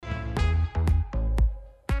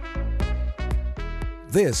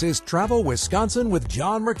This is Travel Wisconsin with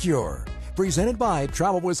John Mercure, presented by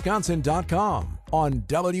TravelWisconsin.com on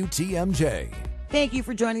WTMJ. Thank you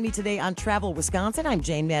for joining me today on Travel Wisconsin. I'm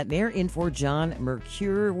Jane Matnair in for John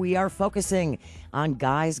Mercure. We are focusing on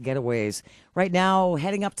guys' getaways. Right now,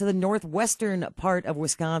 heading up to the northwestern part of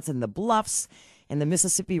Wisconsin, the Bluffs and the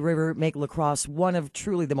Mississippi River make La Crosse one of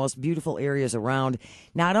truly the most beautiful areas around.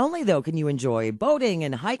 Not only, though, can you enjoy boating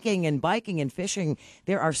and hiking and biking and fishing,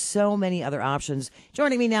 there are so many other options.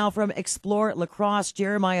 Joining me now from Explore La Crosse,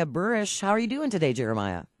 Jeremiah Burish. How are you doing today,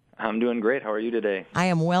 Jeremiah? I'm doing great. How are you today? I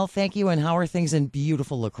am well, thank you. And how are things in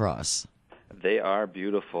beautiful La Crosse? They are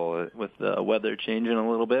beautiful. With the weather changing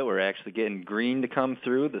a little bit, we're actually getting green to come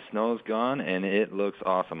through. The snow's gone, and it looks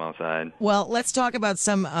awesome outside. Well, let's talk about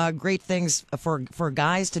some great things for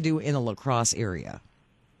guys to do in the La Crosse area.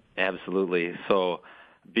 Absolutely. So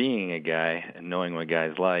being a guy and knowing what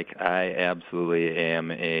guys like, I absolutely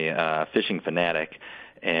am a fishing fanatic.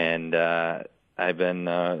 And I've been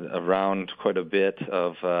around quite a bit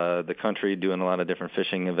of the country doing a lot of different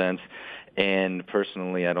fishing events. And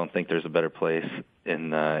personally, I don't think there's a better place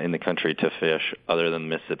in the country to fish other than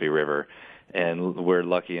the Mississippi River. And we're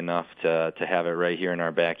lucky enough to have it right here in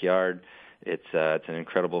our backyard. It's an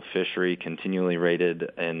incredible fishery, continually rated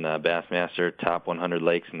in Bassmaster top 100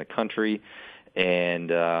 lakes in the country. And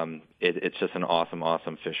it's just an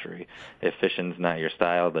awesome fishery. If fishing's not your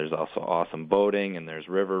style, there's also awesome boating, and there's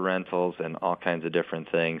river rentals and all kinds of different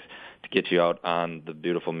things to get you out on the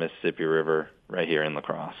beautiful Mississippi River right here in La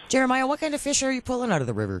Crosse. Jeremiah, what kind of fish are you pulling out of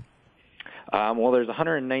the river? Well, there's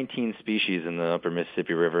 119 species in the upper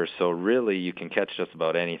Mississippi River, so really you can catch just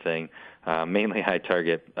about anything. Mainly I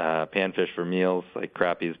target panfish for meals like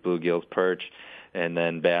crappies, bluegills, perch, and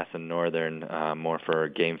then bass and northern more for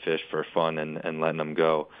game fish for fun and letting them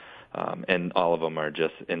go. And all of them are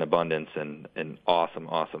just in abundance and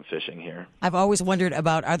awesome fishing here. I've always wondered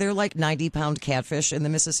about, are there like 90-pound catfish in the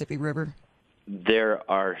Mississippi River? There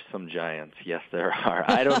are some giants. Yes, there are.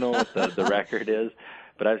 I don't know what the record is,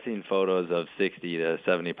 but I've seen photos of 60 to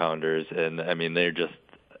 70-pounders, and, I mean,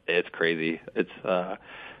 it's crazy. It's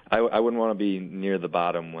I wouldn't want to be near the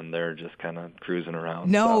bottom when they're just kind of cruising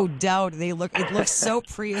around. No doubt. It looks so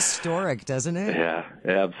prehistoric, doesn't it? Yeah,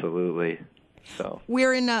 absolutely. So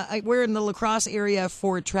we're in the La Crosse area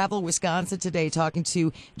for Travel Wisconsin today, talking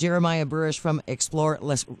to Jeremiah Burish from Explore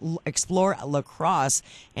La Crosse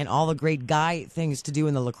and all the great guy things to do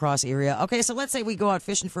in the La Crosse area. Okay, so let's say we go out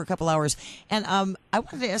fishing for a couple hours, and I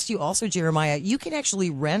wanted to ask you also, Jeremiah, you can actually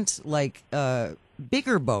rent like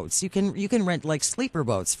bigger boats. You can rent like sleeper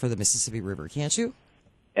boats for the Mississippi River, can't you?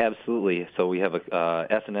 Absolutely. So we have a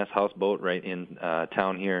S&S houseboat right in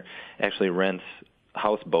town here. Actually rents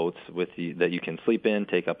houseboats that you can sleep in,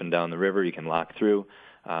 take up and down the river. You can lock through,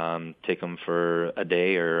 take them for a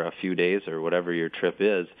day or a few days or whatever your trip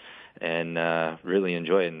is, and really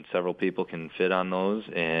enjoy it. And several people can fit on those.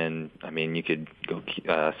 And I mean, you could go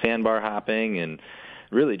sandbar hopping and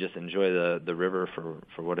really just enjoy the river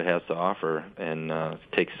for what it has to offer, and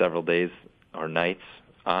take several days or nights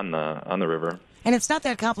on the river. And it's not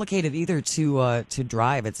that complicated either to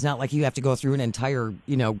drive. It's not like you have to go through an entire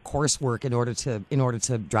coursework in order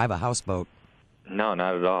to drive a houseboat. No,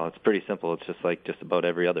 not at all. It's pretty simple. It's just like just about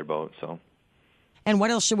every other boat. So. And what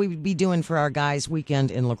else should we be doing for our guys' weekend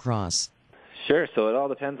in La Crosse? Sure. So it all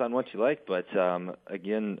depends on what you like, but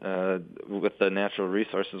again, with the natural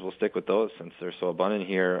resources, we'll stick with those since they're so abundant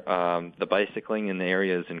here. The bicycling in the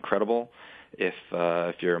area is incredible. If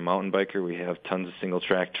you're a mountain biker, we have tons of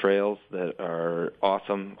single-track trails that are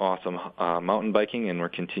awesome mountain biking, and we're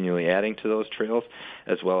continually adding to those trails,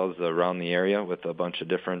 as well as around the area with a bunch of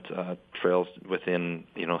different trails within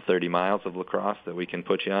 30 miles of La Crosse that we can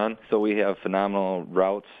put you on. So we have phenomenal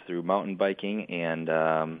routes through mountain biking and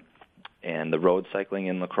the road cycling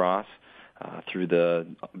in La Crosse, through the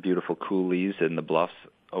beautiful coulees and the bluffs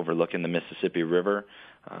overlooking the Mississippi River,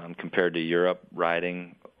 compared to Europe,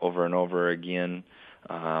 riding over and over again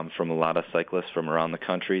from a lot of cyclists from around the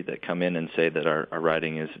country that come in and say that our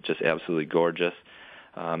riding is just absolutely gorgeous.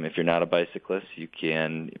 If you're not a bicyclist, you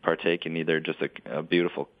can partake in either just a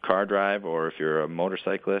beautiful car drive, or if you're a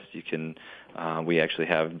motorcyclist, you can. We actually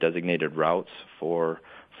have designated routes for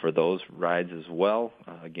those rides as well.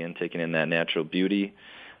 Again, taking in that natural beauty.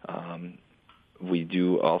 We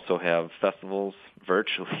do also have festivals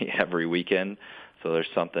virtually every weekend. So there's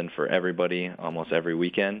something for everybody almost every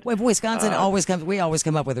weekend. Well, Wisconsin we always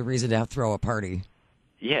come up with a reason to throw a party.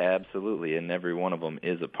 Yeah, absolutely. And every one of them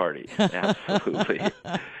is a party. Absolutely.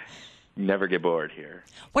 Never get bored here.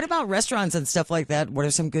 What about restaurants and stuff like that? What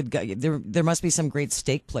are some good there must be some great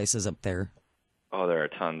steak places up there. Oh, there are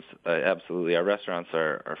tons. Absolutely. Our restaurants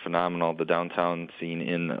are phenomenal. The downtown scene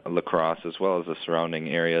in La Crosse, as well as the surrounding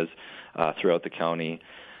areas throughout the county,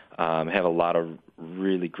 have a lot of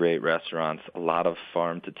really great restaurants, a lot of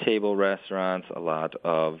farm-to-table restaurants, a lot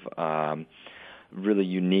of really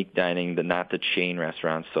unique dining, not the chain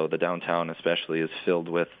restaurants. So the downtown especially is filled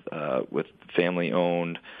with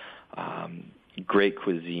family-owned, great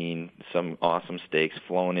cuisine, some awesome steaks,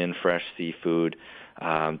 flown in fresh seafood,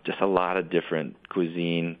 just a lot of different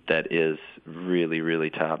cuisine that is really, really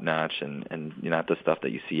top-notch and not the stuff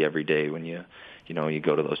that you see every day when you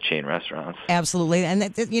go to those chain restaurants. Absolutely. And,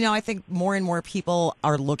 I think more and more people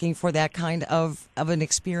are looking for that kind of an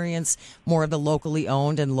experience, more of the locally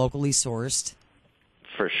owned and locally sourced.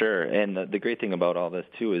 For sure. And the great thing about all this,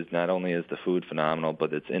 too, is not only is the food phenomenal,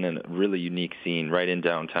 but it's in a really unique scene right in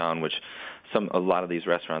downtown, which a lot of these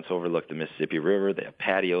restaurants overlook the Mississippi River. They have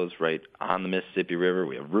patios right on the Mississippi River.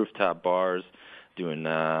 We have rooftop bars doing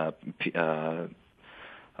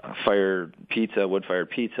wood-fired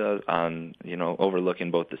pizza on,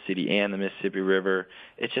 overlooking both the city and the Mississippi River.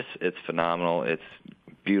 It's phenomenal. It's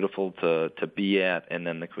beautiful to be at, and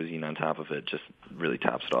then the cuisine on top of it just really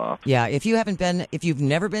tops it off. Yeah, if you've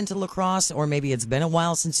never been to La Crosse, or maybe it's been a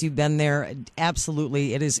while since you've been there,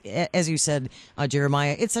 absolutely, it is, as you said,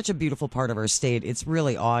 Jeremiah, it's such a beautiful part of our state. It's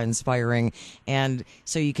really awe-inspiring, and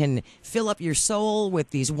so you can fill up your soul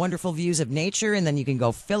with these wonderful views of nature, and then you can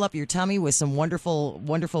go fill up your tummy with some wonderful,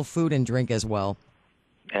 wonderful food and drink as well.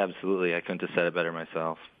 Absolutely, I couldn't have said it better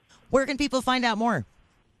myself. Where can people find out more?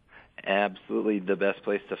 Absolutely. The best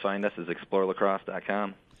place to find us is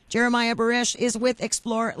explorelacrosse.com. Jeremiah Burish is with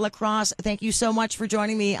Explore La Crosse. Thank you so much for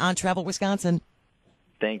joining me on Travel Wisconsin.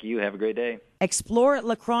 Thank you. Have a great day.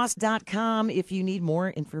 ExploreLaCrosse.com if you need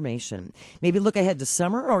more information. Maybe look ahead to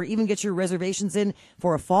summer or even get your reservations in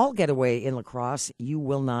for a fall getaway in La Crosse. You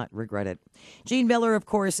will not regret it. Gene Miller, of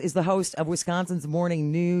course, is the host of Wisconsin's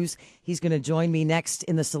Morning News. He's going to join me next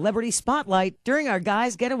in the Celebrity Spotlight during our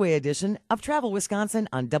Guys Getaway edition of Travel Wisconsin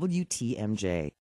on WTMJ.